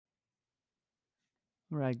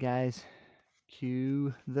All right, guys,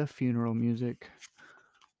 cue the funeral music.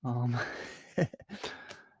 Um,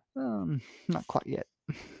 not quite yet.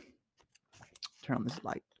 Turn on this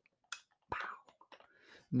light.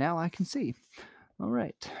 Now I can see. All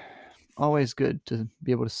right. Always good to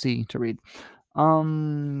be able to see to read.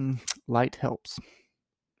 Light helps.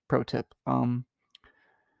 Pro tip.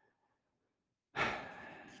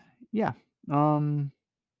 Yeah. Um,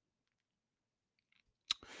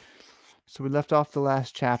 so we left off the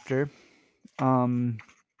last chapter. Um,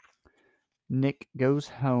 Nick goes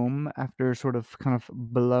home after sort of kind of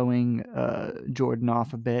blowing Jordan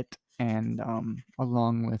off a bit, and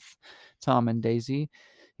along with Tom and Daisy,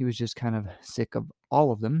 he was just kind of sick of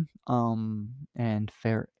all of them. And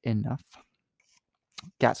fair enough.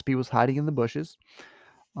 Gatsby was hiding in the bushes.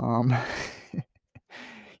 Um,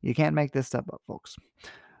 you can't make this stuff up, folks.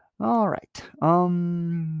 All right.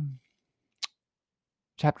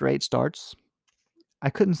 Chapter 8 starts. I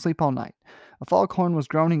couldn't sleep all night. A foghorn was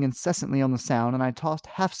groaning incessantly on the sound, and I tossed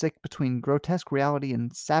half sick between grotesque reality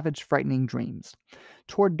and savage, frightening dreams.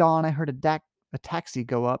 Toward dawn, I heard a taxi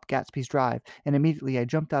go up Gatsby's Drive, and immediately I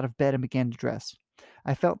jumped out of bed and began to dress.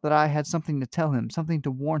 I felt that I had something to tell him, something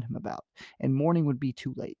to warn him about, and morning would be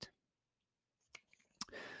too late.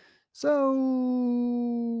 So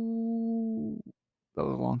that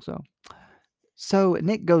was long. So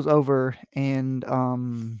Nick goes over, and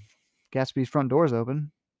Gatsby's front door's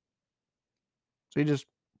open. So he just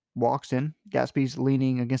walks in. Gatsby's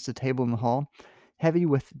leaning against a table in the hall, heavy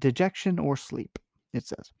with dejection or sleep, it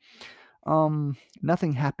says.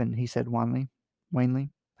 Nothing happened, he said wanly,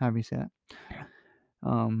 however you say that.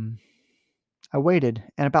 I waited,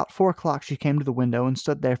 and about 4 o'clock she came to the window and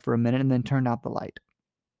stood there for a minute and then turned out the light.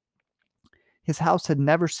 His house had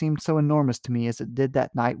never seemed so enormous to me as it did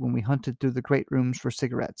that night when we hunted through the great rooms for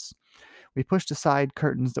cigarettes. We pushed aside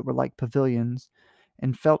curtains that were like pavilions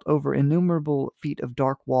and felt over innumerable feet of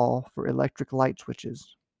dark wall for electric light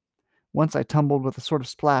switches. Once I tumbled with a sort of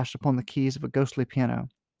splash upon the keys of a ghostly piano.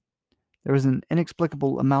 There was an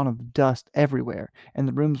inexplicable amount of dust everywhere, and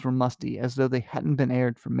the rooms were musty, as though they hadn't been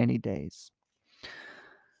aired for many days.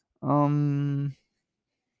 I'd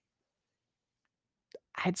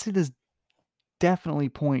say this definitely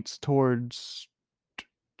points towards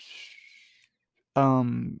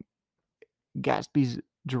Gatsby's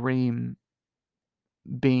dream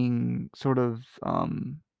being sort of I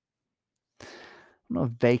don't know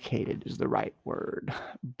if vacated is the right word,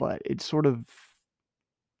 but it's sort of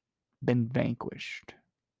been vanquished,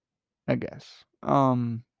 I guess.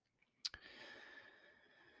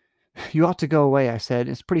 You ought to go away, I said.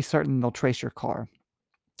 It's pretty certain they'll trace your car.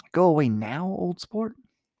 Go away now, old sport?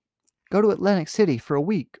 Go to Atlantic City for a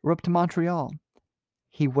week, or up to Montreal.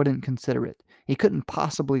 He wouldn't consider it. He couldn't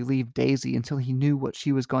possibly leave Daisy until he knew what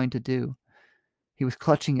she was going to do. He was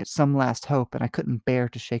clutching at some last hope, and I couldn't bear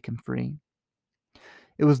to shake him free.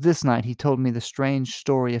 It was this night he told me the strange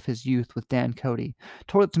story of his youth with Dan Cody.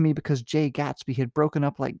 Told it to me because Jay Gatsby had broken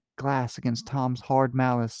up like glass against Tom's hard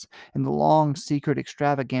malice, and the long, secret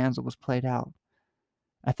extravaganza was played out.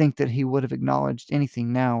 I think that he would have acknowledged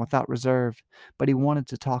anything now without reserve, but he wanted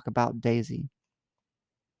to talk about Daisy.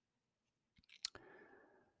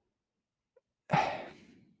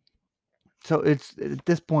 So it's at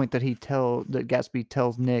this point that that Gatsby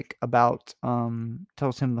tells Nick about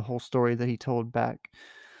tells him the whole story that he told back.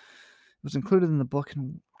 It was included in the book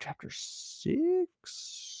in chapter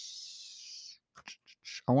 6.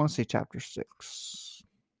 I want to say chapter 6.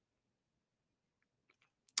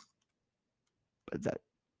 But that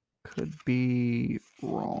could be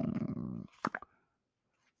wrong.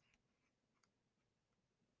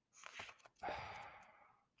 I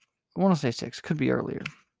want to say 6. Could be earlier.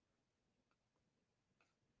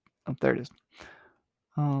 Oh, there it is.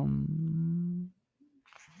 I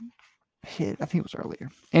think it was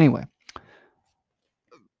earlier. Anyway,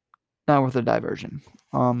 not worth a diversion.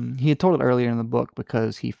 He had told it earlier in the book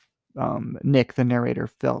because Nick, the narrator,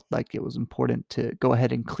 felt like it was important to go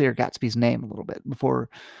ahead and clear Gatsby's name a little bit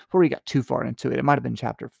before he got too far into it. It might have been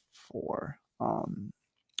chapter 4.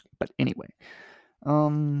 But anyway,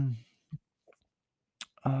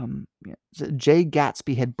 yeah. So Jay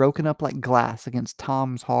Gatsby had broken up like glass against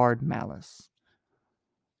Tom's hard malice.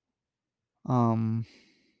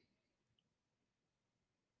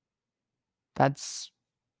 That's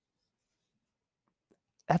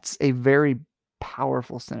a very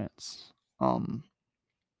powerful sentence. Because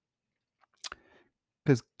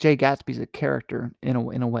Jay Gatsby's a character in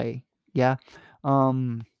a way, yeah.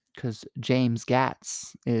 Because James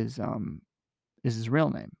Gatz is his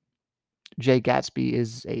real name. Jay Gatsby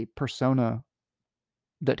is a persona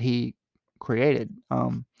that he created,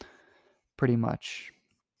 pretty much.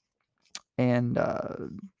 and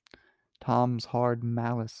Tom's Hard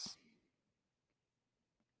Malice.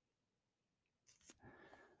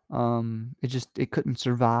 It couldn't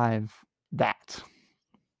survive that.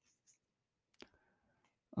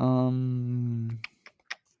 Um,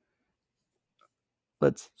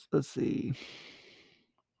 let's see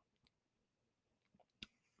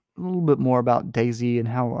a little bit more about Daisy and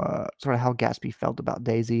how sort of how Gatsby felt about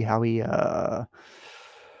Daisy. How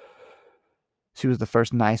she was the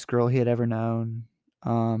first nice girl he had ever known.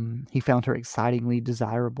 He found her excitingly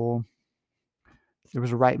desirable. There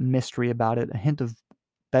was a right mystery about it, a hint of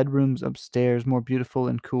bedrooms upstairs more beautiful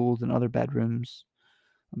and cool than other bedrooms.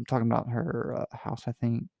 I'm talking about her house, I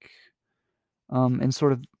think. And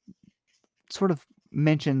sort of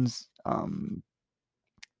mentions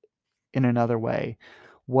in another way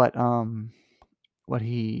what what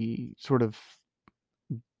he sort of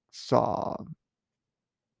saw,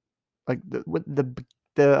 like the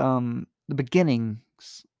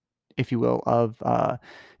beginnings, if you will, of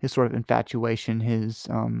his sort of infatuation, his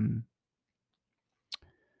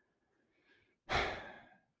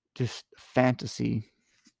just fantasy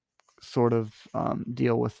sort of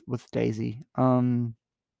deal with Daisy. So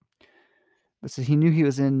he knew he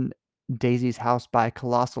was in Daisy's house by a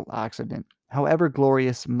colossal accident. However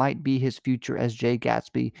glorious might be his future as Jay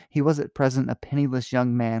Gatsby, he was at present a penniless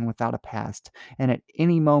young man without a past, and at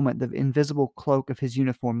any moment the invisible cloak of his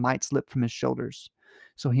uniform might slip from his shoulders.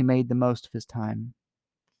 So he made the most of his time.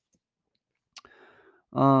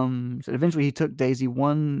 So eventually he took Daisy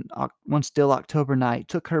one still October night,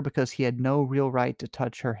 took her because he had no real right to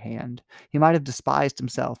touch her hand. He might have despised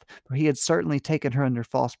himself, for he had certainly taken her under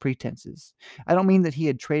false pretenses. I don't mean that he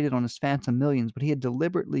had traded on his phantom millions, but he had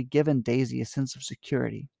deliberately given Daisy a sense of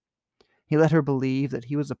security. He let her believe that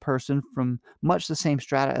he was a person from much the same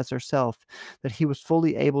strata as herself, that he was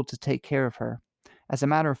fully able to take care of her. As a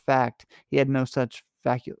matter of fact, he had no such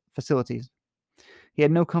facilities. He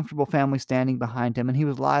had no comfortable family standing behind him, and he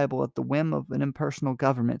was liable at the whim of an impersonal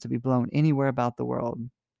government to be blown anywhere about the world.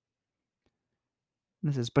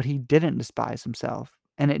 But he didn't despise himself,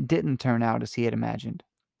 and it didn't turn out as he had imagined.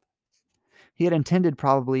 He had intended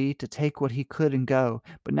probably to take what he could and go,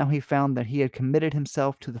 but now he found that he had committed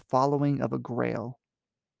himself to the following of a grail.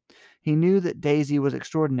 He knew that Daisy was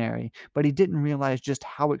extraordinary, but he didn't realize just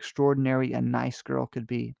how extraordinary a nice girl could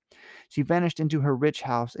be. She vanished into her rich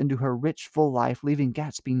house, into her rich, full life, leaving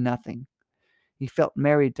Gatsby nothing. He felt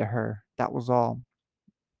married to her, that was all.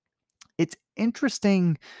 It's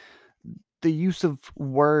interesting the use of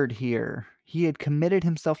word here. He had committed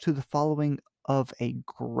himself to the following of a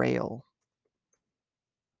grail.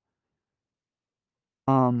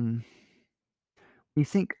 When you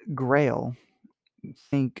think grail, you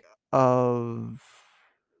think of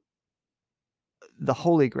the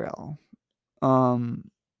Holy Grail, um,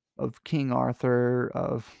 of King Arthur,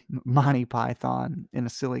 of Monty Python in a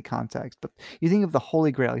silly context. But you think of the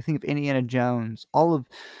Holy Grail, you think of Indiana Jones, all of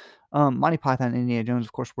Monty Python and Indiana Jones,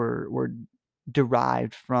 of course, were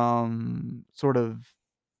derived from sort of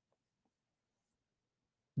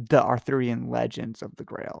the Arthurian legends of the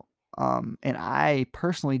Grail. And I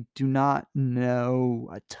personally do not know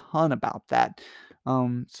a ton about that.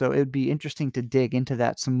 So it would be interesting to dig into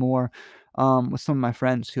that some more with some of my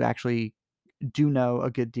friends who actually do know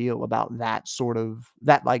a good deal about that sort of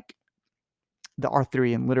that, like the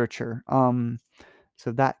Arthurian literature.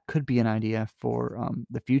 So that could be an idea for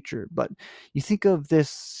the future. But you think of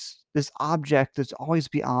this object that's always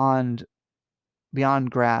beyond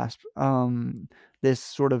grasp. This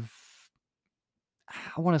sort of,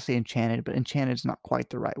 I want to say enchanted, but enchanted is not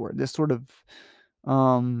quite the right word. This sort of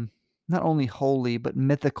not only holy but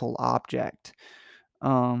mythical object.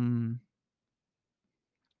 Um,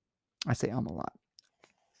 I say a lot.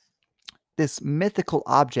 This mythical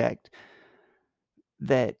object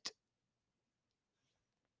that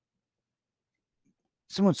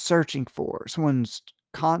someone's searching for, someone's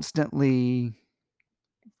constantly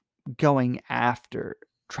going after,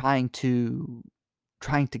 trying to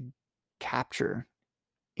trying to capture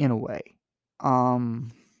in a way.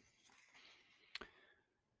 Um,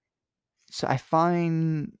 so I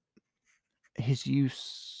find his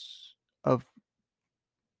use of,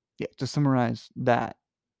 yeah, to summarize that,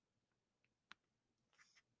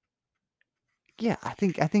 yeah, I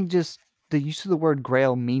think just the use of the word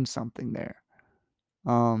grail means something there.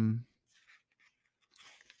 Um,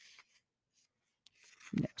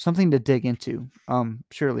 yeah, something to dig into.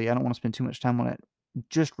 Surely I don't want to spend too much time on it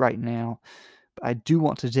just right now, but I do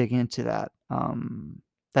want to dig into that.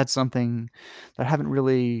 That's something that I haven't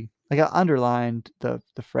really, like, I underlined the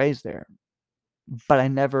phrase there, but I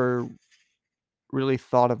never really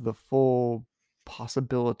thought of the full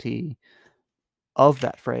possibility of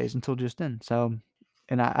that phrase until just then. So,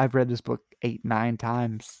 and I've read this book 8, 9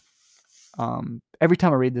 times. Every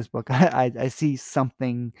time I read this book, I see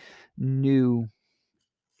something new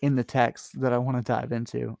in the text that I want to dive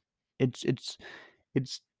into. It's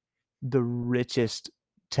the richest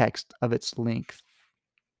text of its length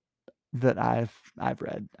that I've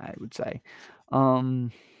read, I would say.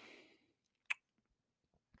 Um,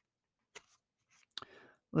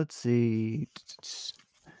 let's see.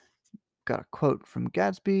 Got a quote from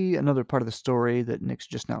Gatsby, another part of the story that Nick's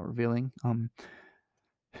just now revealing.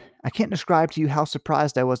 I can't describe to you how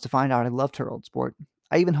surprised I was to find out I loved her, old sport.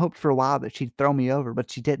 I even hoped for a while that she'd throw me over,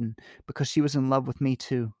 but she didn't, because she was in love with me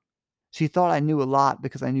too. She thought I knew a lot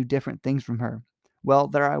because I knew different things from her. Well,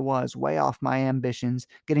 there I was, way off my ambitions,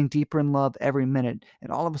 getting deeper in love every minute,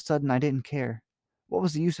 and all of a sudden I didn't care. What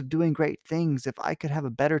was the use of doing great things if I could have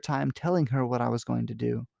a better time telling her what I was going to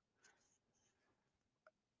do?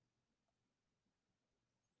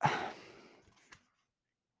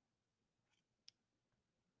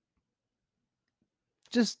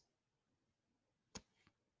 just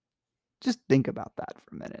just think about that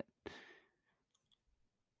for a minute.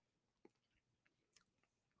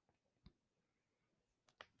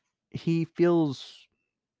 He feels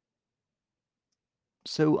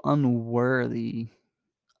so unworthy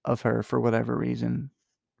of her for whatever reason,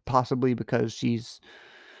 possibly because she's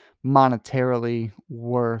monetarily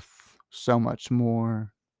worth so much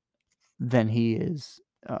more than he is.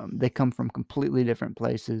 They come from completely different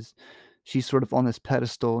places. She's sort of on this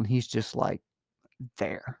pedestal, and he's just like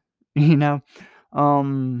there, you know.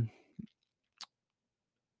 Um,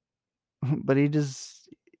 but he just,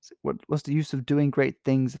 what's the use of doing great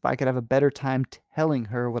things if I could have a better time telling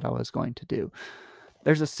her what I was going to do?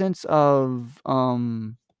 There's a sense of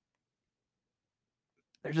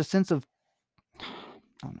there's a sense of I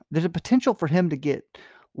don't know, there's a potential for him to get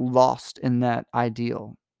lost in that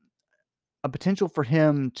ideal, a potential for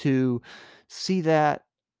him to see that,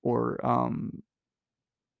 or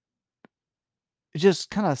just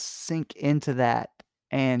kind of sink into that,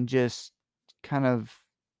 and just kind of,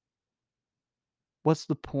 what's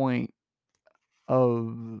the point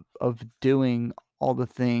of doing all the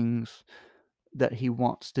things that he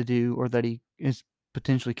wants to do, or that he is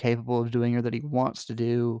potentially capable of doing, or that he wants to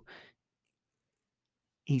do.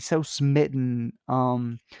 He's so smitten,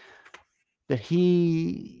 that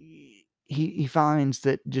he finds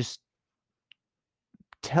that just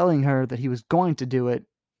telling her that he was going to do it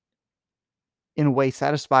in a way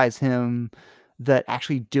satisfies him that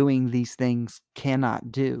actually doing these things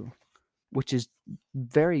cannot do, which is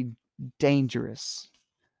very dangerous,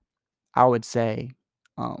 I would say,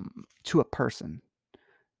 to a person,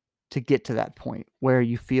 to get to that point where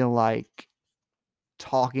you feel like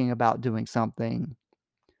talking about doing something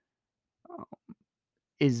uh,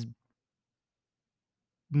 is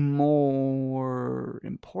more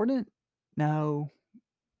important. No,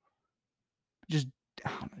 just I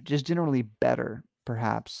don't know, just generally better,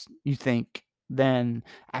 perhaps you think, than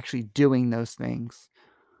actually doing those things.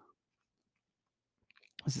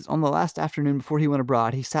 This is on the last afternoon before he went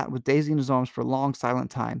abroad. He sat with Daisy in his arms for a long,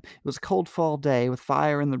 silent time. It was a cold fall day, with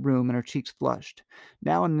fire in the room, and her cheeks flushed.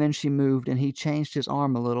 Now and then she moved, and he changed his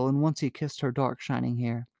arm a little, and once he kissed her dark, shining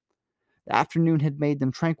hair. The afternoon had made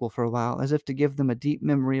them tranquil for a while, as if to give them a deep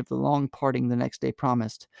memory of the long parting the next day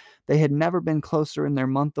promised. They had never been closer in their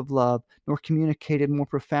month of love, nor communicated more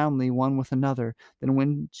profoundly one with another, than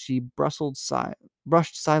when she brushed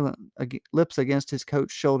silent lips against his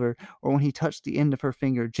coat's shoulder, or when he touched the end of her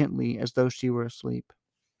finger gently as though she were asleep.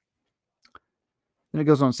 Then it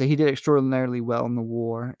goes on to say he did extraordinarily well in the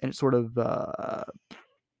war, and it sort of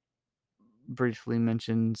briefly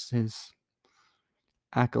mentions his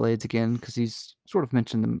accolades again, because he's sort of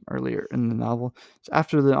mentioned them earlier in the novel. So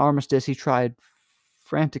after the armistice, he tried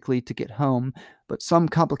frantically to get home, but some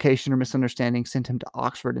complication or misunderstanding sent him to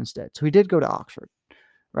Oxford instead. So he did go to Oxford,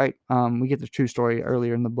 right? We get the true story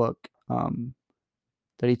earlier in the book, that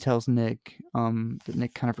he tells Nick, that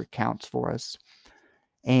Nick kind of recounts for us,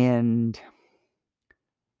 and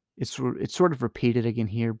it's sort of repeated again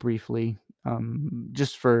here briefly,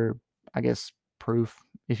 just for, I guess, proof,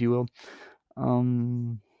 if you will.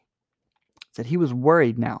 Said he was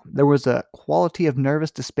worried now. There was a quality of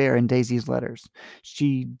nervous despair in Daisy's letters.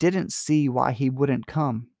 She didn't see why he wouldn't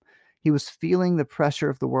come. He was feeling the pressure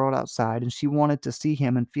of the world outside, and she wanted to see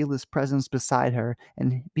him and feel his presence beside her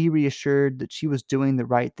and be reassured that she was doing the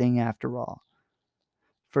right thing after all.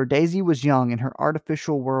 For Daisy was young, and her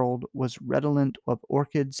artificial world was redolent of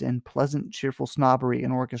orchids and pleasant, cheerful snobbery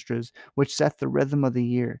and orchestras, which set the rhythm of the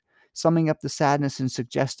year, summing up the sadness and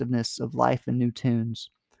suggestiveness of life in new tunes.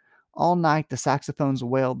 All night the saxophones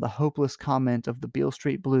wailed the hopeless comment of the Beale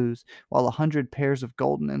Street Blues, while 100 pairs of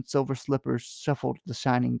golden and silver slippers shuffled the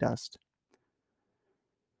shining dust.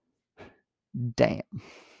 Damn.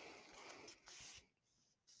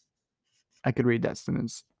 I could read that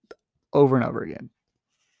sentence over and over again.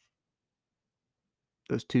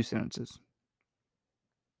 Those two sentences.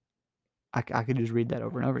 I could just read that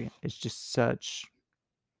over and over again. It's just such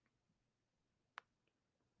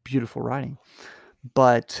beautiful writing.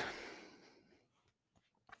 But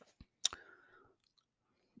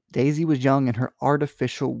Daisy was young in her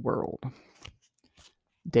artificial world.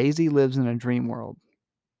 Daisy lives in a dream world.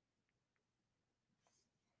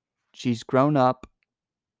 She's grown up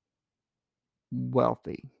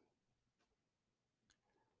wealthy.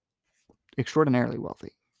 Extraordinarily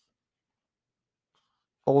wealthy.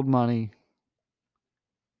 Old money,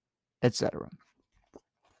 etc.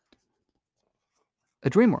 A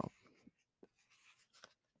dream world.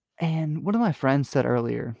 And one of my friends said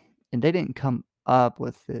earlier, and they didn't come up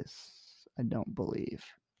with this, I don't believe.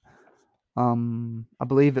 I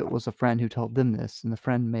believe it was a friend who told them this, and the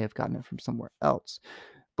friend may have gotten it from somewhere else.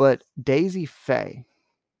 But Daisy Faye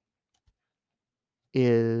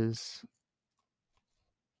is,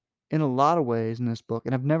 in a lot of ways in this book,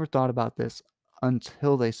 and I've never thought about this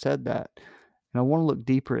until they said that, and I want to look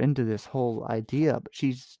deeper into this whole idea, but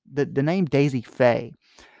she's, the name Daisy Faye,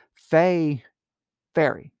 fairy.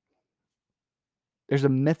 There's a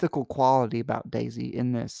mythical quality about Daisy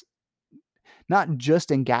in this, not just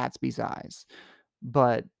in Gatsby's eyes,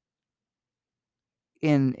 but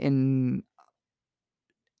in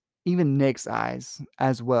even Nick's eyes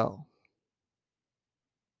as well.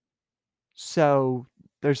 So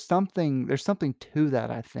there's something to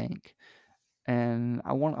that, I think. And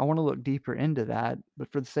I want to look deeper into that, but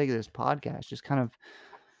for the sake of this podcast, just kind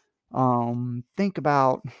of think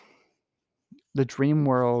about the dream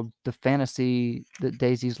world, the fantasy that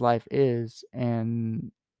Daisy's life is, and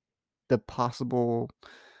the possible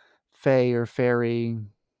fae or fairy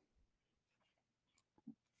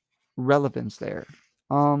relevance there.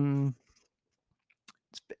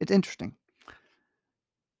 It's interesting.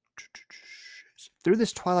 Through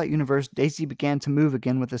this Twilight universe, Daisy began to move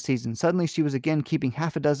again with the season. Suddenly she was again keeping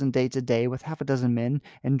half a dozen dates a day with half a dozen men,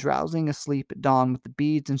 and drowsing asleep at dawn with the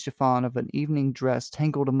beads and chiffon of an evening dress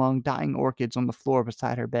tangled among dying orchids on the floor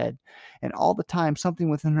beside her bed. And all the time something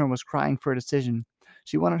within her was crying for a decision.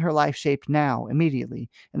 She wanted her life shaped now, immediately,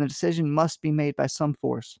 and the decision must be made by some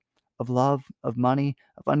force. Of love, of money,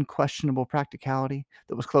 of unquestionable practicality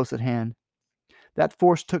that was close at hand. That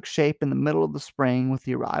force took shape in the middle of the spring with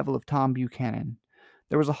the arrival of Tom Buchanan.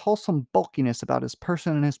 There was a wholesome bulkiness about his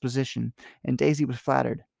person and his position, and Daisy was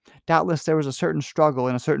flattered. Doubtless there was a certain struggle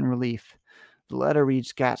and a certain relief. The letter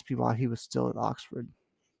reached Gatsby while he was still at Oxford.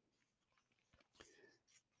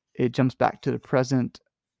 It jumps back to the present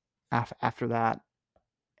after that,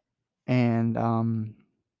 and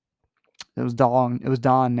it was dawn. It was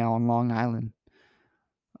dawn now on Long Island.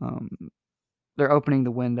 They're opening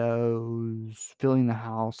the windows, filling the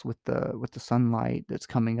house with the sunlight that's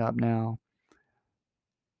coming up now.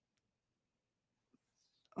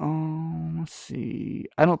 Oh, let's see.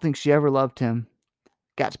 I don't think she ever loved him.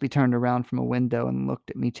 Gatsby turned around from a window and looked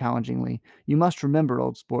at me challengingly. You must remember,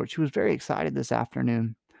 old sport, she was very excited this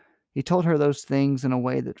afternoon. He told her those things in a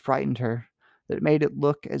way that frightened her, that made it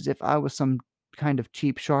look as if I was some kind of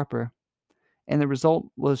cheap sharper. And the result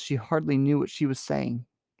was she hardly knew what she was saying.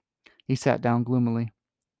 He sat down gloomily.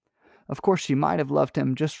 Of course, she might have loved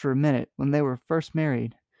him just for a minute when they were first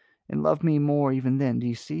married, and loved me more even then, do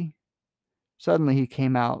you see? Suddenly he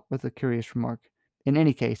came out with a curious remark. In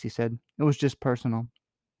any case, he said, it was just personal.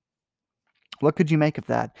 What could you make of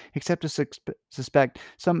that, except to suspect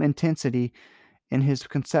some intensity in his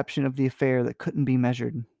conception of the affair that couldn't be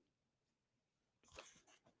measured?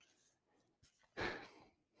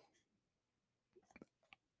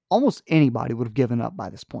 Almost anybody would have given up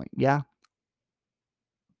by this point, yeah?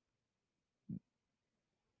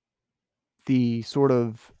 The sort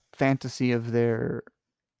of fantasy of their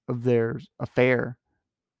affair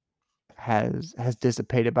has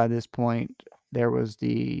dissipated by this point. There was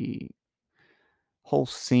the whole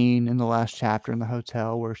scene in the last chapter in the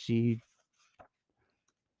hotel where she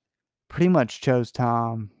pretty much chose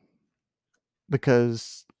Tom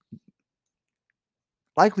because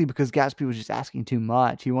likely because Gatsby was just asking too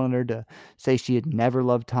much. He wanted her to say she had never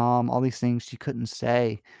loved Tom, all these things she couldn't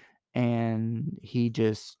say, and she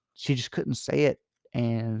just couldn't say it.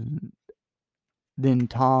 And then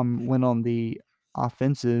Tom went on the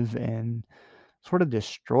offensive and sort of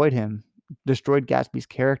destroyed Gatsby's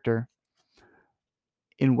character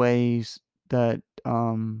in ways that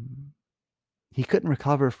he couldn't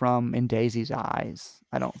recover from in Daisy's eyes,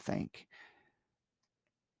 I don't think.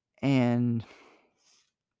 And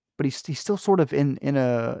but he's still sort of in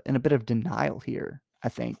a bit of denial here, I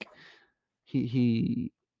think.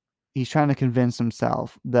 He he's trying to convince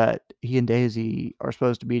himself that he and Daisy are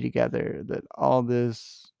supposed to be together, that all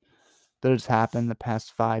this that has happened the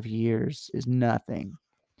past 5 years is nothing.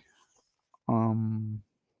 Um,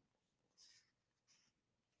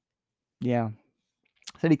 yeah.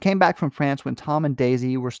 Said he came back from France when Tom and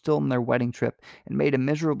Daisy were still on their wedding trip and made a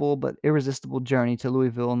miserable but irresistible journey to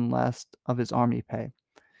Louisville in the last of his army pay.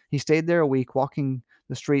 He stayed there a week, walking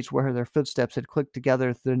the streets where their footsteps had clicked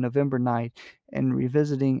together through the November night and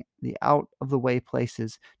revisiting the out of the way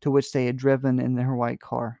places to which they had driven in their white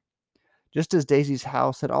car. Just as Daisy's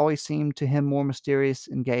house had always seemed to him more mysterious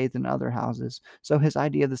and gay than other houses, so his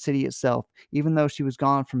idea of the city itself, even though she was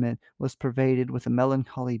gone from it, was pervaded with a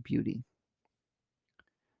melancholy beauty.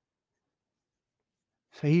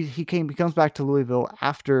 So he comes back to Louisville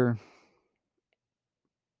after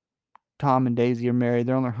Tom and Daisy are married.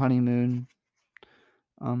 They're on their honeymoon.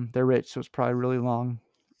 They're rich, so it's probably really long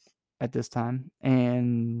at this time.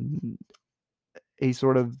 And he's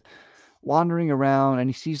sort of wandering around, and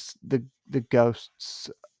he sees the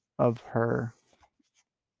ghosts of her.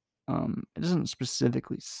 It doesn't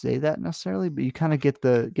specifically say that necessarily, but you kind of get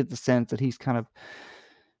the sense that he's kind of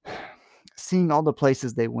seeing all the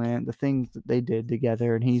places they went, the things that they did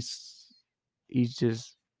together, and he's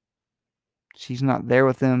just she's not there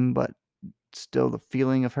with him, but still the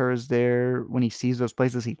feeling of her is there. When he sees those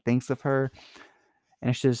places, he thinks of her,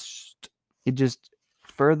 and it just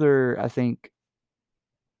further, I think,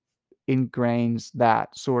 ingrains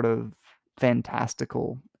that sort of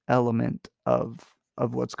fantastical element of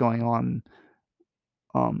what's going on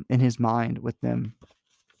in his mind with them.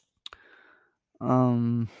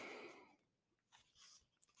 Um,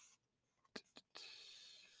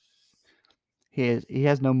 he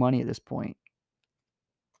has no money at this point.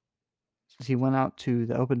 He went out to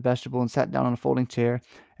the open vegetable and sat down on a folding chair,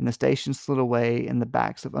 and the station slid away, and the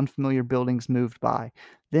backs of unfamiliar buildings moved by.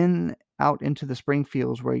 Then out into the spring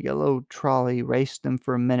fields where a yellow trolley raced them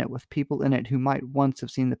for a minute with people in it who might once have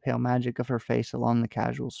seen the pale magic of her face along the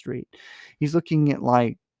casual street. He's looking at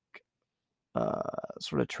like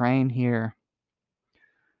sort of train here,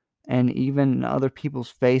 and even other people's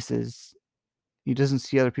faces. He doesn't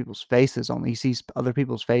see other people's faces only. He sees other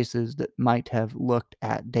people's faces that might have looked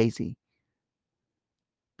at Daisy.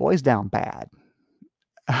 Boys down bad.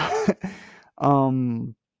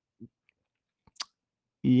 um,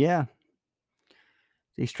 yeah.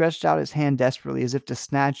 He stretched out his hand desperately as if to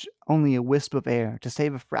snatch only a wisp of air, to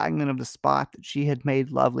save a fragment of the spot that she had made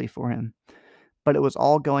lovely for him. But it was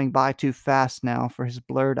all going by too fast now for his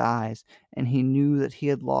blurred eyes, and he knew that he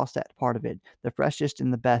had lost that part of it, the freshest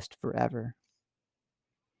and the best, forever.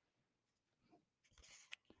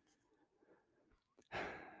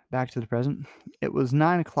 Back to the present. It was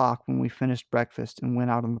 9 o'clock when we finished breakfast and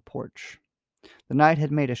went out on the porch. The night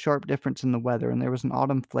had made a sharp difference in the weather, and there was an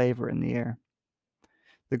autumn flavor in the air.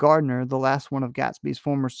 The gardener, the last one of Gatsby's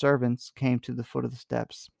former servants, came to the foot of the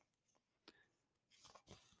steps.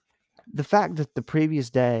 The fact that the previous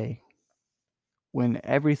day, when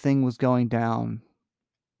everything was going down,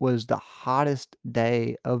 was the hottest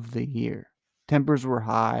day of the year. Tempers were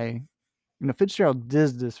high. Fitzgerald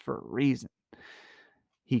does this for a reason.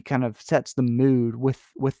 He kind of sets the mood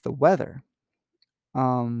with the weather.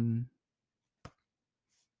 And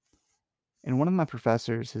one of my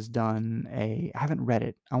professors has done I haven't read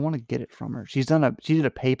it. I want to get it from her. She did a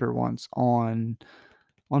paper once on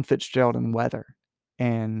Fitzgerald and weather.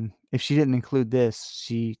 And if she didn't include this,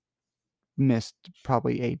 she missed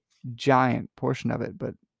probably a giant portion of it,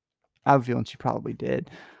 but I have a feeling she probably did.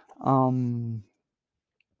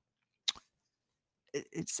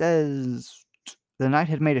 It says the night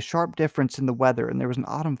had made a sharp difference in the weather, and there was an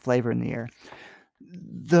autumn flavor in the air.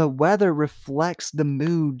 The weather reflects the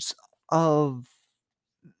moods of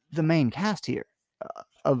the main cast here,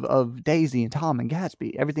 of Daisy and Tom and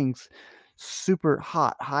Gatsby. Everything's super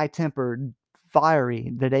hot, high tempered,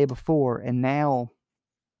 fiery the day before, and now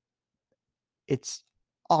it's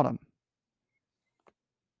autumn.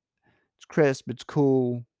 It's crisp, it's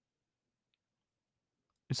cool,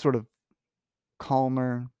 it's sort of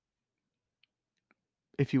calmer,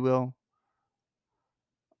 if you will.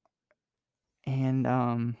 And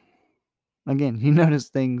again, you notice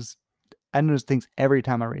things. I notice things every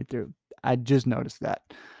time I read through. I just noticed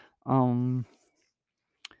that. Um,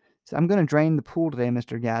 so I'm going to drain the pool today,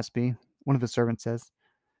 Mr. Gatsby, one of his servants says.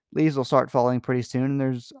 Leaves will start falling pretty soon, and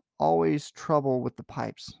there's always trouble with the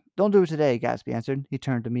pipes. Don't do it today, Gatsby answered. He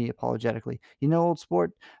turned to me apologetically. You know, old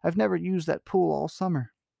sport, I've never used that pool all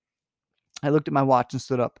summer. I looked at my watch and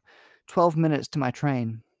stood up. 12 minutes to my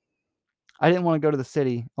train. I didn't want to go to the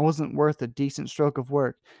city. I wasn't worth a decent stroke of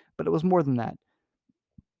work, but it was more than that.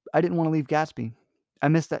 I didn't want to leave Gatsby. I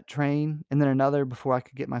missed that train and then another before I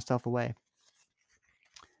could get myself away.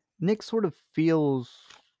 Nick sort of feels,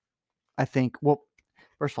 I think, well,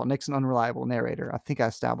 first of all, Nick's an unreliable narrator. I think I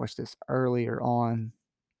established this earlier on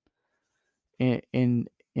in in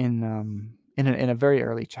in a very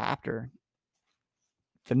early chapter.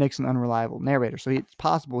 That Nick's an unreliable narrator, so it's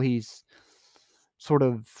possible he's sort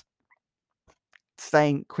of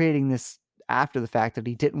creating this after the fact that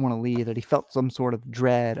he didn't want to leave, that he felt some sort of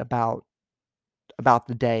dread about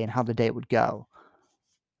the day and how the day would go.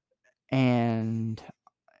 And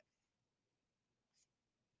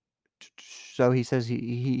so he says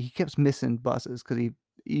he keeps missing buses because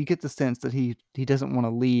you get the sense that he doesn't want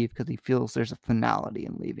to leave because he feels there's a finality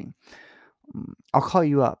in leaving. I'll call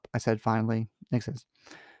you up, I said finally. Nick says,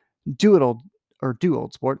 do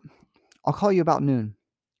old sport. I'll call you about noon.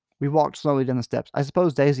 We walked slowly down the steps. I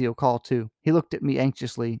suppose Daisy will call too. He looked at me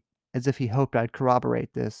anxiously, as if he hoped I'd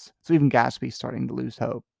corroborate this. So even Gatsby's starting to lose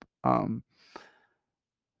hope. I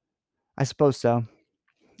suppose so.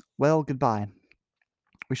 Well, goodbye.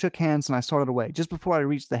 We shook hands and I started away. Just before I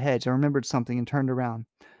reached the hedge, I remembered something and turned around.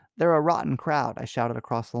 They're a rotten crowd, I shouted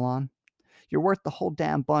across the lawn. You're worth the whole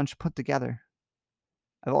damn bunch put together.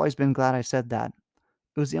 I've always been glad I said that.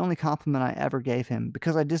 It was the only compliment I ever gave him,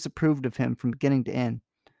 because I disapproved of him from beginning to end.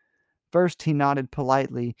 First he nodded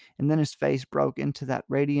politely, and then his face broke into that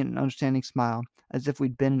radiant and understanding smile, as if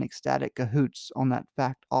we'd been in ecstatic cahoots on that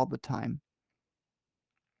fact all the time.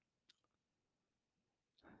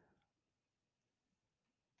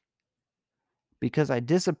 Because I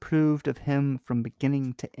disapproved of him from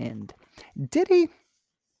beginning to end. Did he?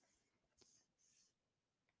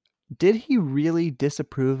 Did he really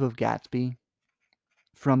disapprove of Gatsby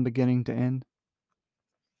from beginning to end?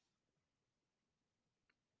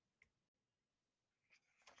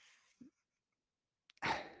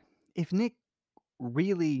 If Nick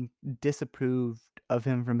really disapproved of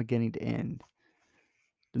him from beginning to end,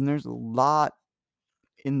 then there's a lot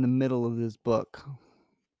in the middle of this book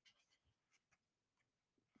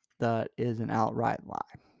that is an outright lie.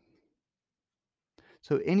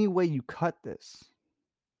 So any way you cut this,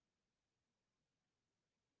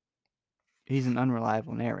 he's an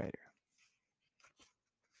unreliable narrator.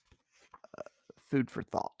 Food for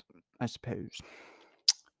thought, I suppose.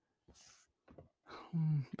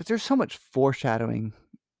 But there's so much foreshadowing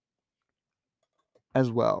as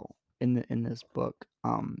well in this book.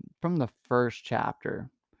 From the first chapter,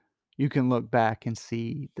 you can look back and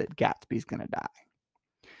see that Gatsby's gonna die.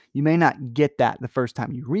 You may not get that the first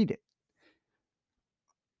time you read it.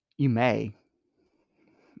 You may.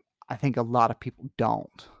 I think a lot of people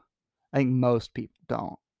don't. I think most people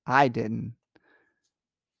don't. I didn't.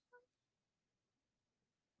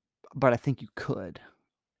 But I think you could.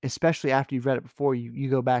 Especially after you've read it before, you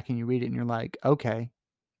go back and you read it and you're like, okay.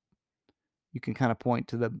 You can kind of point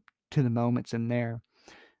to the moments in there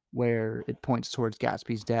where it points towards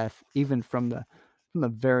Gatsby's death, even from the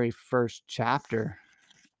very first chapter,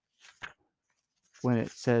 when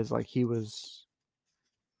it says like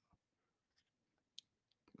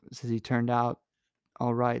says he turned out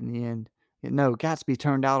all right in the end. No, Gatsby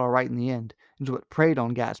turned out all right in the end. And what preyed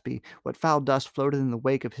on Gatsby, what foul dust floated in the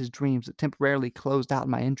wake of his dreams that temporarily closed out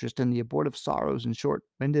my interest in the abortive sorrows and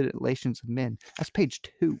short-winded elations of men. That's page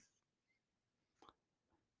 2.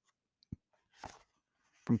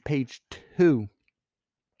 From page 2,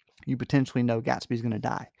 you potentially know Gatsby's going to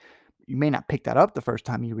die. You may not pick that up the first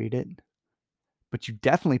time you read it, but you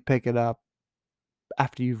definitely pick it up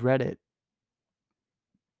after you've read it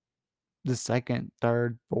the second,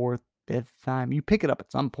 third, fourth, fifth time. You pick it up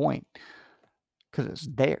at some point because it's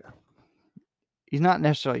there. He's not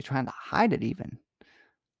necessarily trying to hide it even.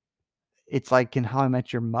 It's like in How I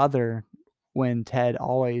Met Your Mother when Ted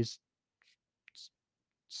always,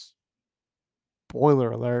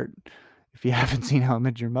 spoiler alert, if you haven't seen How I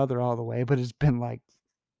Met Your Mother all the way, but it's been like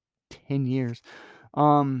 10 years.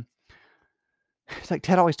 It's like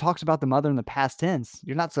Ted always talks about the mother in the past tense.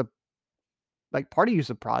 You're not like, part of you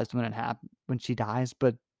surprised when it happened, when she dies,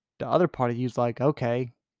 but the other part of you's like,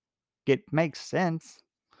 okay, it makes sense.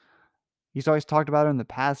 He's always talked about her in the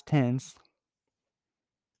past tense.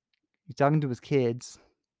 He's talking to his kids.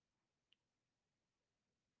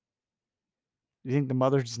 You think the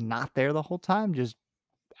mother's just not there the whole time, just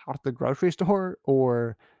out at the grocery store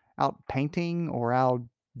or out painting or out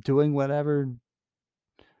doing whatever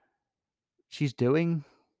she's doing?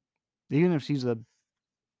 Even if she's a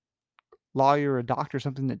lawyer or a doctor,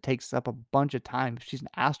 something that takes up a bunch of time. If she's an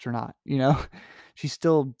astronaut, you know, she's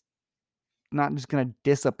still not just gonna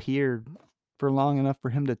disappear for long enough for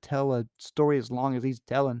him to tell a story as long as he's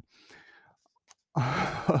telling.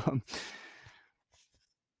 Um,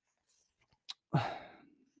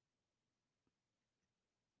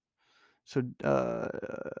 so,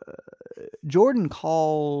 Jordan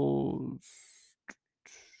calls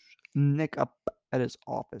Nick up at his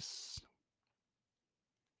office.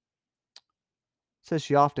 Says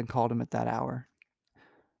she often called him at that hour,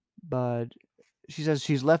 but she says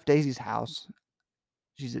she's left Daisy's house.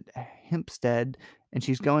 She's at Hempstead, and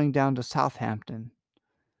she's going down to Southampton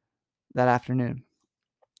that afternoon.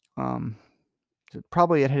 Um,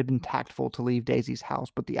 Probably it had been tactful to leave Daisy's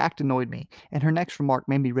house, but the act annoyed me, and her next remark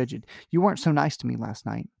made me rigid. You weren't so nice to me last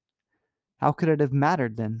night. How could it have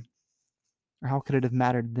mattered then? Or how could it have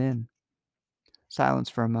mattered then? Silence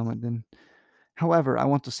for a moment, then. However, I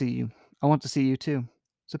want to see you. I want to see you too.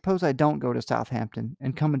 Suppose I don't go to Southampton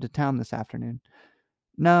and come into town this afternoon.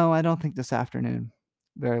 No, I don't think this afternoon.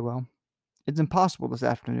 Very well. It's impossible this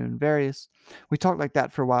afternoon. Various. We talked like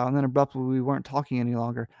that for a while, and then abruptly we weren't talking any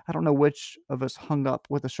longer. I don't know which of us hung up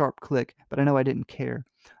with a sharp click, but I know I didn't care.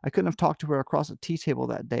 I couldn't have talked to her across a tea table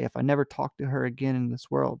that day if I never talked to her again in this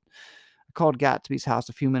world. I called Gatsby's house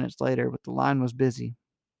a few minutes later, but the line was busy.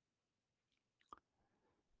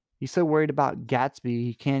 He's so worried about Gatsby,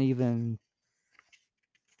 he can't even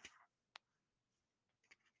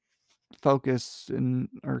focus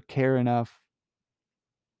or care enough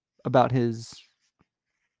about his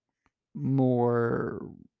more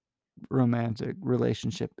romantic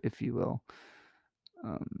relationship, if you will.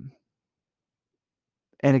 Um,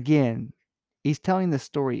 and again, he's telling the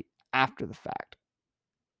story after the fact.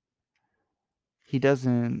 He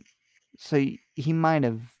doesn't. So he might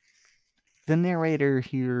have. The narrator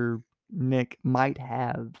here, Nick, might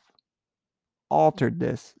have altered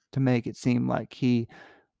this to make it seem like he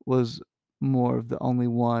was more of the only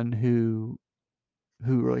one who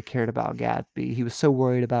really cared about Gatsby. He was so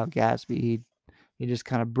worried about Gatsby, he just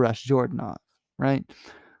kind of brushed Jordan off, right?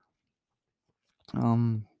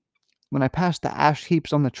 Um, When I passed the ash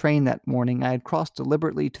heaps on the train that morning, I had crossed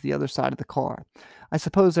deliberately to the other side of the car. I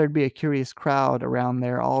suppose there'd be a curious crowd around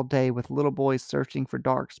there all day with little boys searching for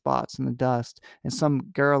dark spots in the dust, and some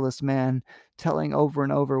garrulous man telling over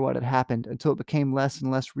and over what had happened until it became less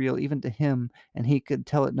and less real even to him, and he could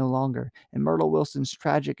tell it no longer, and Myrtle Wilson's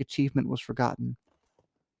tragic achievement was forgotten.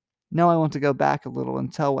 Now I want to go back a little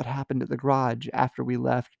and tell what happened at the garage after we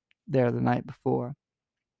left there the night before.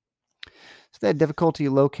 So they had difficulty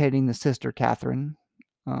locating the sister, Catherine.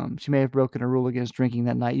 She may have broken a rule against drinking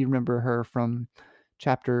that night. You remember her from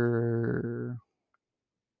chapter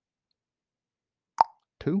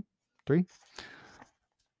 2, 3,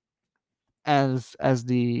 as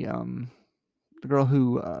the girl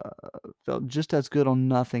who felt just as good on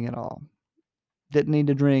nothing at all. Didn't need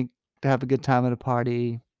to drink to have a good time at a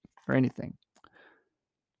party or anything.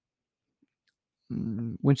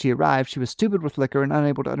 When she arrived, she was stupid with liquor and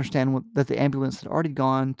unable to understand that the ambulance had already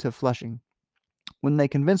gone to Flushing. When they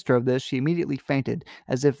convinced her of this, she immediately fainted,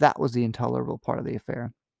 as if that was the intolerable part of the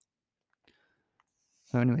affair.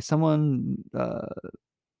 So anyway, someone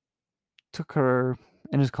took her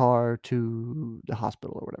in his car to the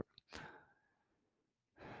hospital or whatever.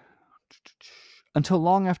 Until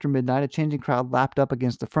long after midnight, a changing crowd lapped up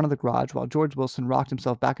against the front of the garage while George Wilson rocked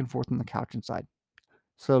himself back and forth on the couch inside,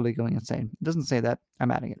 slowly going insane. It doesn't say that.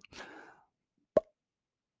 I'm adding it.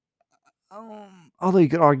 Although you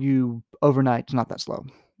could argue overnight, it's not that slow.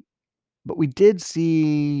 But we did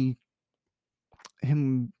see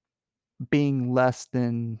him being less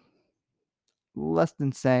than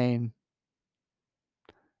sane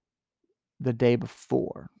the day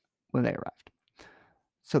before when they arrived.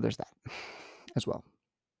 So there's that as well.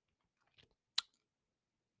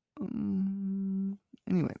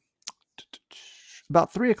 Anyway,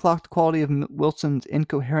 about 3 o'clock, the quality of Wilson's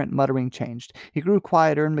incoherent muttering changed. He grew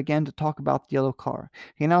quieter and began to talk about the yellow car.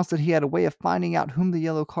 He announced that he had a way of finding out whom the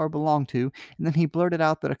yellow car belonged to, and then he blurted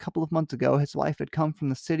out that a couple of months ago his wife had come from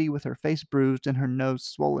the city with her face bruised and her nose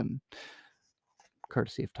swollen.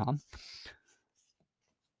 Courtesy of Tom.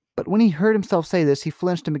 But when he heard himself say this, he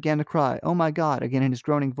flinched and began to cry. "Oh my God," again in his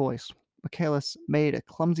groaning voice. Michaelis made a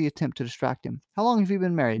clumsy attempt to distract him. "How long have you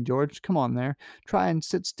been married, George? Come on there. Try and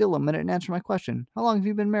sit still a minute and answer my question. How long have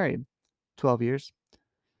you been married?" 12 years.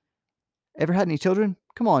 Ever had any children?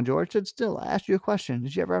 Come on, George. Sit still. I asked you a question.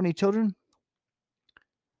 Did you ever have any children?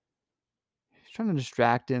 He's trying to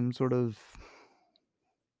distract him, sort of.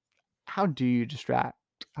 How do you distract?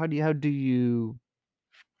 How do you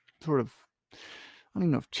sort of, I don't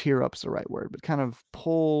even know if cheer up's the right word, but kind of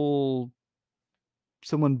pull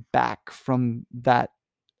someone back from that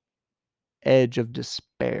edge of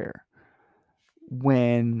despair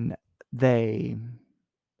when they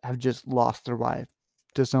have just lost their life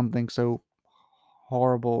to something so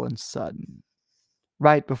horrible and sudden,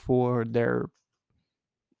 right before they're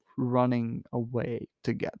running away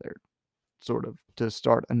together, sort of, to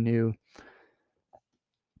start anew.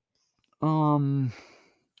 Um,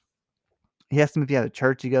 he asks him if he had a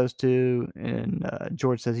church he goes to, and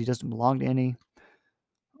George says he doesn't belong to any.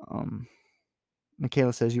 Um,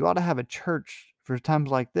 Michaela says, "You ought to have a church for times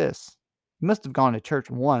like this. You must have gone to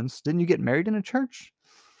church once. Didn't you get married in a church?"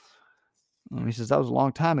 He says, "That was a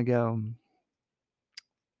long time ago."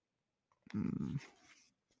 Mm.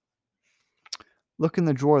 "Look in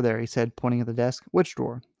the drawer there," he said, pointing at the desk. "Which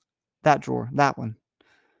drawer?" "That drawer. That one."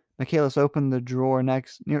 Michaelis opened the drawer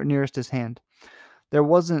nearest his hand. There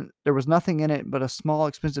was nothing in it but a small,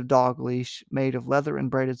 expensive dog leash made of leather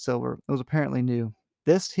and braided silver. It was apparently new.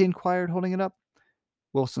 "This?" he inquired, holding it up.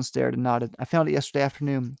 Wilson stared and nodded. "I found it yesterday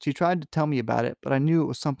afternoon. She tried to tell me about it, but I knew it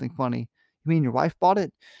was something funny." "You mean your wife bought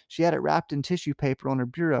it?" "She had it wrapped in tissue paper on her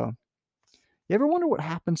bureau." You ever wonder what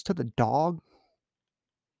happens to the dog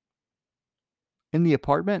in the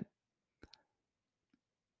apartment?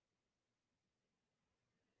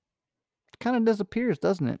 It kind of disappears,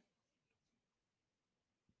 doesn't it?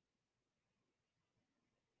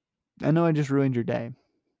 I know I just ruined your day,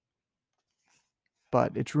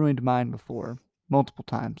 but it's ruined mine before, multiple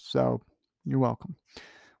times, so you're welcome.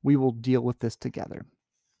 We will deal with this together.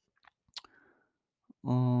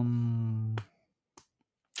 Um.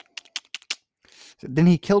 Then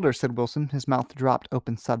he killed her, said Wilson. His mouth dropped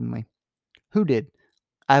open suddenly. "Who did?"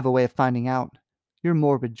 "I have a way of finding out." "You're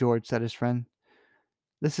morbid, George," said his friend.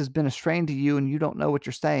 "This has been a strain to you, and you don't know what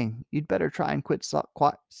you're saying. You'd better try and can't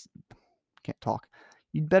talk.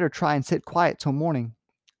 You'd better try and sit quiet till morning."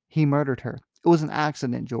 "He murdered her." "It was an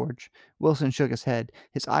accident, George." Wilson shook his head.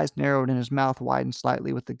 His eyes narrowed and his mouth widened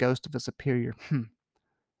slightly with the ghost of a superior.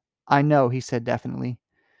 "I know," he said definitely.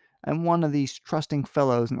 "I'm one of these trusting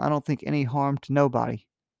fellows, and I don't think any harm to nobody.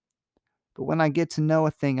 But when I get to know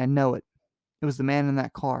a thing, I know it. It was the man in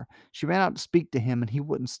that car. She ran out to speak to him, and he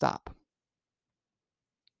wouldn't stop."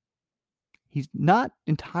 He's not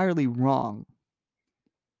entirely wrong.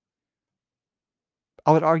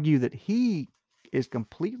 I would argue that he is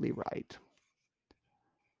completely right.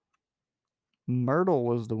 Myrtle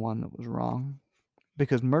was the one that was wrong,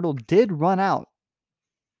 because Myrtle did run out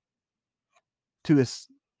to his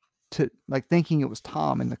to like thinking it was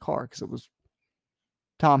Tom in the car, because it was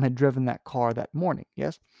Tom had driven that car that morning.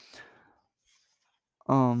 Yes.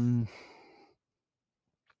 Um.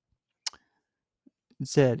 It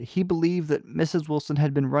said he believed that Mrs. Wilson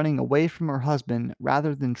had been running away from her husband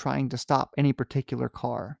rather than trying to stop any particular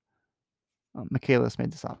car. Michaelis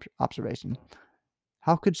made this observation.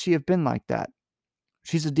 "How could she have been like that?"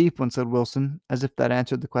 "She's a deep one," said Wilson, as if that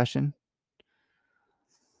answered the question.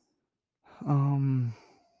 Um,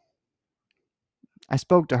 "I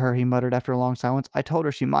spoke to her," he muttered after a long silence. "I told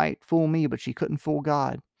her she might fool me, but she couldn't fool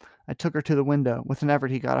God. I took her to the window." With an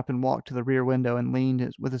effort, he got up and walked to the rear window and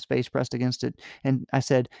leaned with his face pressed against it. "And I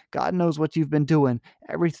said, God knows what you've been doing,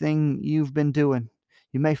 everything you've been doing.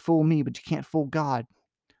 You may fool me, but you can't fool God."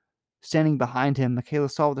 Standing behind him, Michaela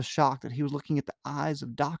saw with a shock that he was looking at the eyes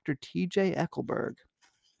of Dr. T.J. Eckelberg,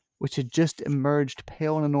 which had just emerged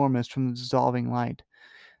pale and enormous from the dissolving light.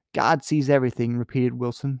 "God sees everything," repeated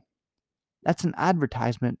Wilson. "That's an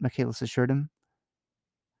advertisement," Michaelis assured him.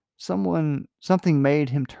 Something made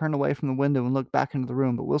him turn away from the window and look back into the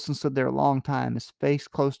room, but Wilson stood there a long time, his face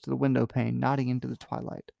close to the window pane, nodding into the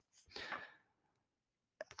twilight.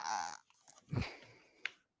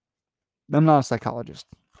 I'm not a psychologist,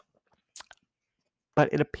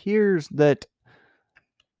 but it appears that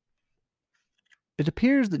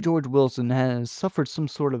George Wilson has suffered some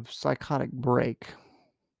sort of psychotic break,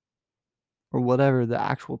 or whatever the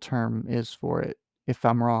actual term is for it, if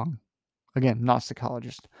I'm wrong. Again, not a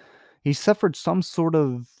psychologist. He suffered some sort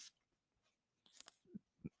of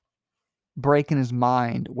break in his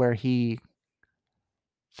mind where he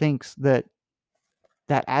thinks that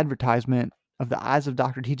advertisement of the eyes of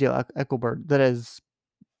Dr. T.J. Eckelberg that has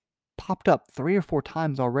popped up 3 or 4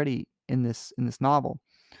 times already in this novel,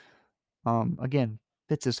 again,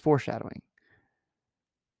 fits his foreshadowing.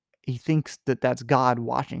 He thinks that that's God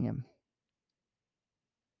watching him.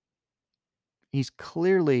 He's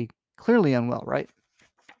clearly unwell, right?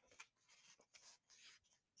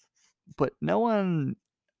 But a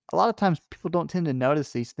lot of times people don't tend to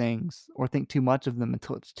notice these things or think too much of them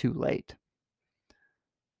until it's too late.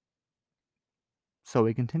 So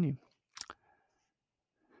we continue.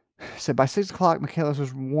 Said by 6 o'clock, Michaelis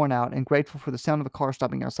was worn out and grateful for the sound of a car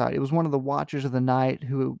stopping outside. It was one of the watchers of the night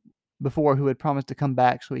who had promised to come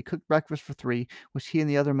back, so he cooked breakfast for 3, which he and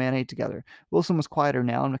the other man ate together. Wilson was quieter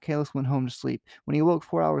now, and Michaelis went home to sleep. When he awoke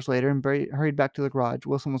 4 hours later and hurried back to the garage,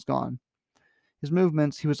 Wilson was gone. His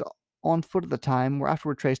movements, he was on foot at the time, were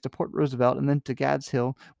afterward traced to Port Roosevelt and then to Gad's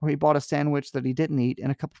Hill, where he bought a sandwich that he didn't eat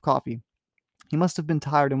and a cup of coffee. He must have been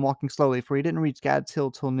tired and walking slowly, for he didn't reach Gad's Hill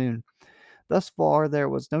till noon. Thus far, there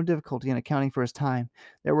was no difficulty in accounting for his time.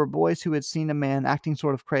 There were boys who had seen a man acting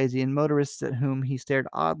sort of crazy, and motorists at whom he stared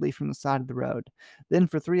oddly from the side of the road. Then,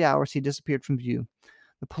 for 3 hours, he disappeared from view.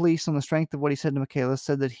 The police, on the strength of what he said to Michaelis,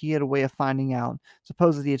 said that he had a way of finding out.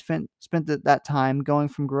 Suppose that he had spent that time going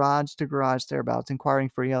from garage to garage thereabouts, inquiring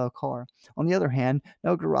for a yellow car. On the other hand,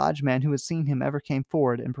 no garage man who had seen him ever came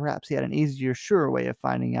forward, and perhaps he had an easier, surer way of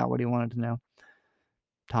finding out what he wanted to know.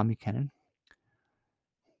 Tom Buchanan.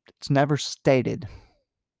 It's never stated.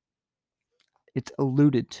 It's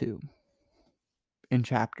alluded to in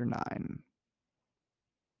Chapter 9.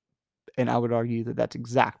 And I would argue that that's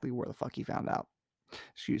exactly where the fuck he found out.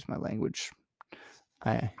 Excuse my language.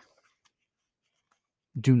 I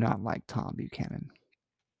do not like Tom Buchanan.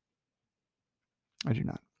 I do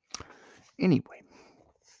not. Anyway,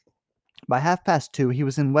 by 2:30, he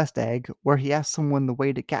was in West Egg, where he asked someone the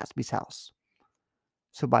way to Gatsby's house.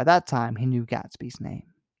 So by that time, he knew Gatsby's name.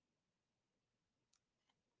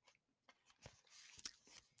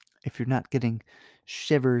 If you're not getting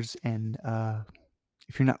shivers and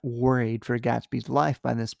if you're not worried for Gatsby's life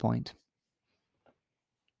by this point,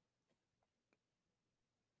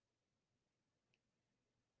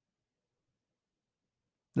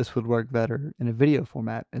 this would work better in a video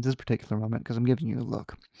format at this particular moment because I'm giving you a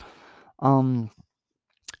look. So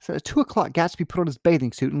at 2 o'clock, Gatsby put on his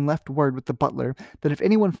bathing suit and left word with the butler that if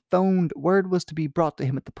anyone phoned, word was to be brought to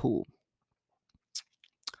him at the pool.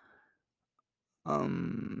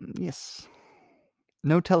 Yes.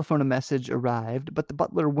 No telephone message arrived, but the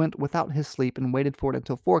butler went without his sleep and waited for it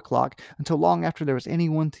until 4 o'clock, until long after there was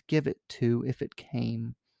anyone to give it to if it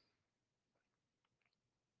came.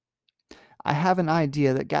 I have an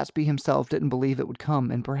idea that Gatsby himself didn't believe it would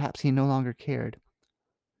come, and perhaps he no longer cared.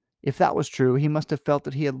 If that was true, he must have felt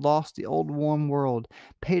that he had lost the old warm world,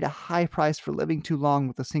 paid a high price for living too long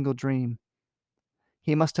with a single dream.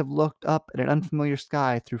 He must have looked up at an unfamiliar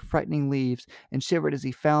sky through frightening leaves and shivered as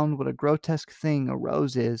he found what a grotesque thing a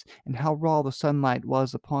rose is and how raw the sunlight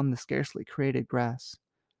was upon the scarcely created grass.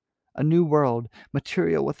 A new world,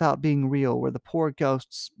 material without being real, where the poor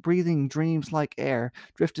ghosts, breathing dreams like air,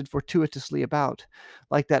 drifted fortuitously about,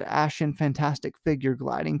 like that ashen, fantastic figure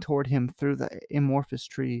gliding toward him through the amorphous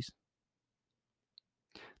trees.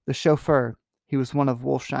 The chauffeur, he was one of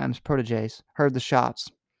Wolfsheim's protégés, heard the shots.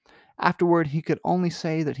 Afterward, he could only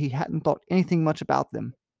say that he hadn't thought anything much about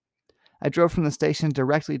them. I drove from the station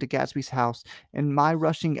directly to Gatsby's house, and my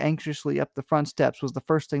rushing anxiously up the front steps was the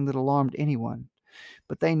first thing that alarmed anyone.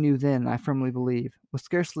 But they knew then, I firmly believe. With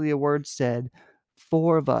scarcely a word said,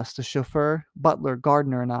 4 of us, the chauffeur, butler,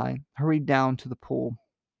 gardener, and I, hurried down to the pool.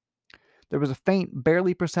 There was a faint,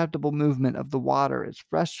 barely perceptible movement of the water as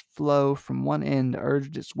fresh flow from one end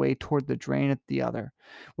urged its way toward the drain at the other,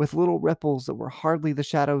 with little ripples that were hardly the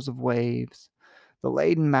shadows of waves. The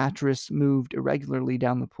laden mattress moved irregularly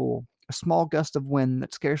down the pool. A small gust of wind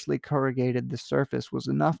that scarcely corrugated the surface was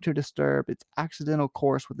enough to disturb its accidental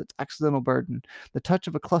course with its accidental burden. The touch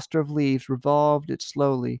of a cluster of leaves revolved it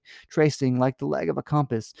slowly, tracing, like the leg of a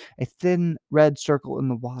compass, a thin red circle in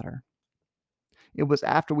the water. It was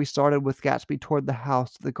after we started with Gatsby toward the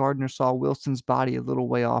house that the gardener saw Wilson's body a little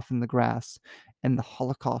way off in the grass, and the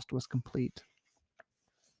Holocaust was complete.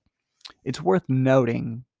 It's worth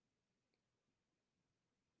noting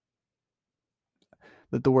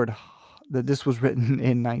that that this was written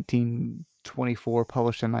in 1924,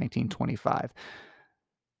 published in 1925.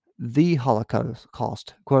 The Holocaust,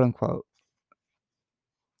 quote unquote,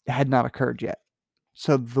 had not occurred yet.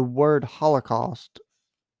 So the word Holocaust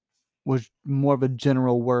was more of a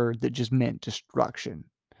general word that just meant destruction.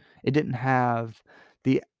 It didn't have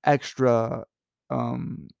the extra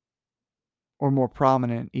or more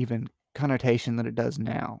prominent even connotation that it does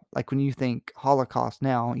now. Like when you think Holocaust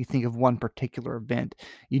now, you think of one particular event.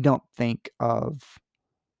 You don't think of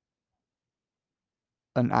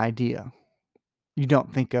an idea. You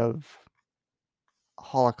don't think of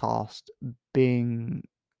Holocaust being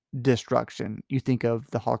destruction. You think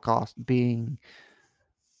of the Holocaust being,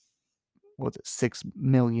 6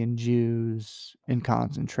 million Jews in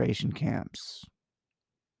concentration camps.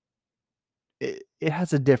 It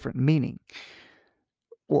has a different meaning.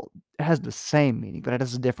 Well, it has the same meaning, but it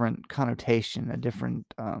has a different connotation, a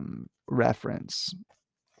different reference.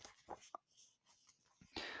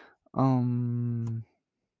 Um,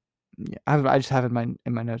 yeah, I just have in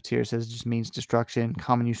my notes here. It says it just means destruction.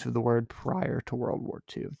 Common use of the word prior to World War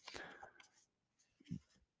II.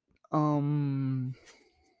 Um,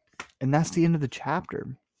 and that's the end of the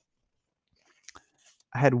chapter.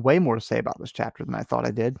 I had way more to say about this chapter than I thought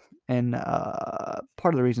I did, and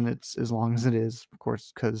part of the reason it's as long as it is, of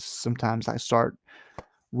course, because sometimes I start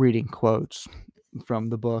reading quotes from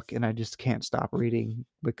the book and I just can't stop reading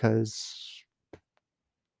because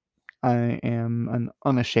I am an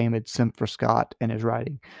unashamed simp for Scott and his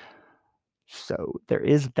writing. So there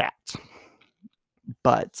is that.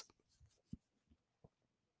 But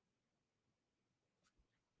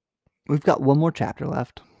we've got one more chapter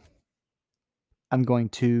left. I'm going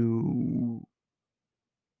to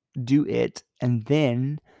do it, and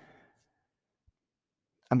then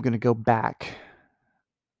I'm going to go back.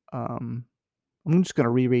 Um, I'm just going to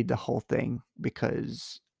reread the whole thing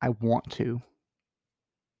because I want to.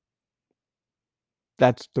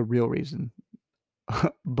 That's the real reason.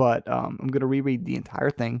 But I'm going to reread the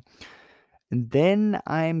entire thing. And then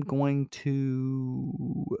I'm going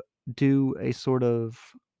to do a sort of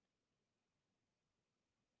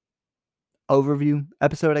overview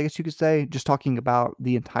episode, I guess you could say, just talking about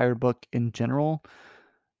the entire book in general,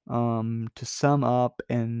 to sum up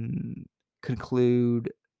and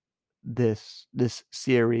conclude this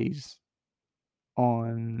series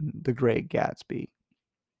on The Great Gatsby.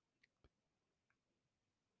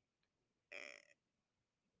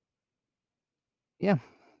 Yeah.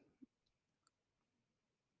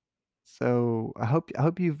 So I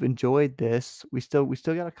hope you've enjoyed this. We still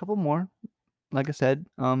got a couple more. Like I said,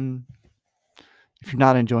 if you're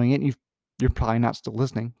not enjoying it, you're probably not still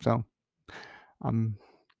listening. So, um,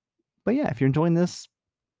 but yeah, if you're enjoying this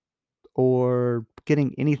or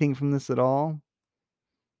getting anything from this at all,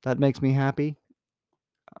 that makes me happy.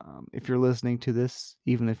 If you're listening to this,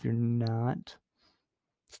 even if you're not,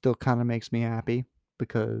 still kind of makes me happy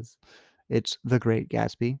because it's The Great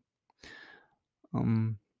Gatsby.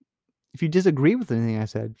 Um, if you disagree with anything I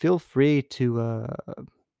said, feel free to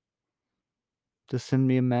send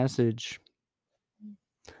me a message.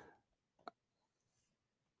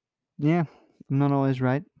 Yeah, I'm not always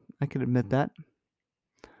right. I can admit that.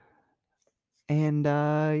 And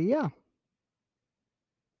yeah,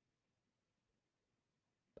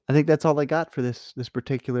 I think that's all I got for this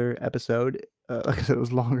particular episode. Like I said, it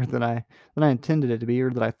was longer than I intended it to be, or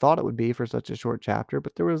that I thought it would be for such a short chapter.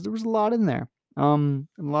 But there was a lot in there. And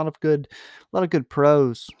a lot of good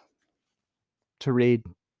prose to read,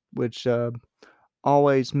 which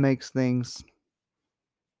always makes these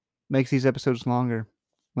episodes longer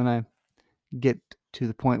when I get to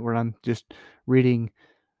the point where I'm just reading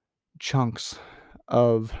chunks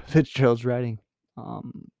of Fitzgerald's writing.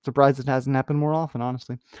 Surprised it hasn't happened more often,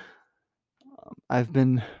 honestly. I've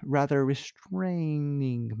been rather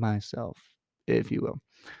restraining myself, if you will.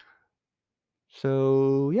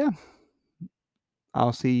 So, yeah,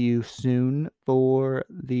 I'll see you soon for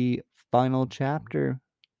the final chapter.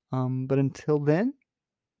 But until then,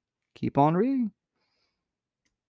 keep on reading.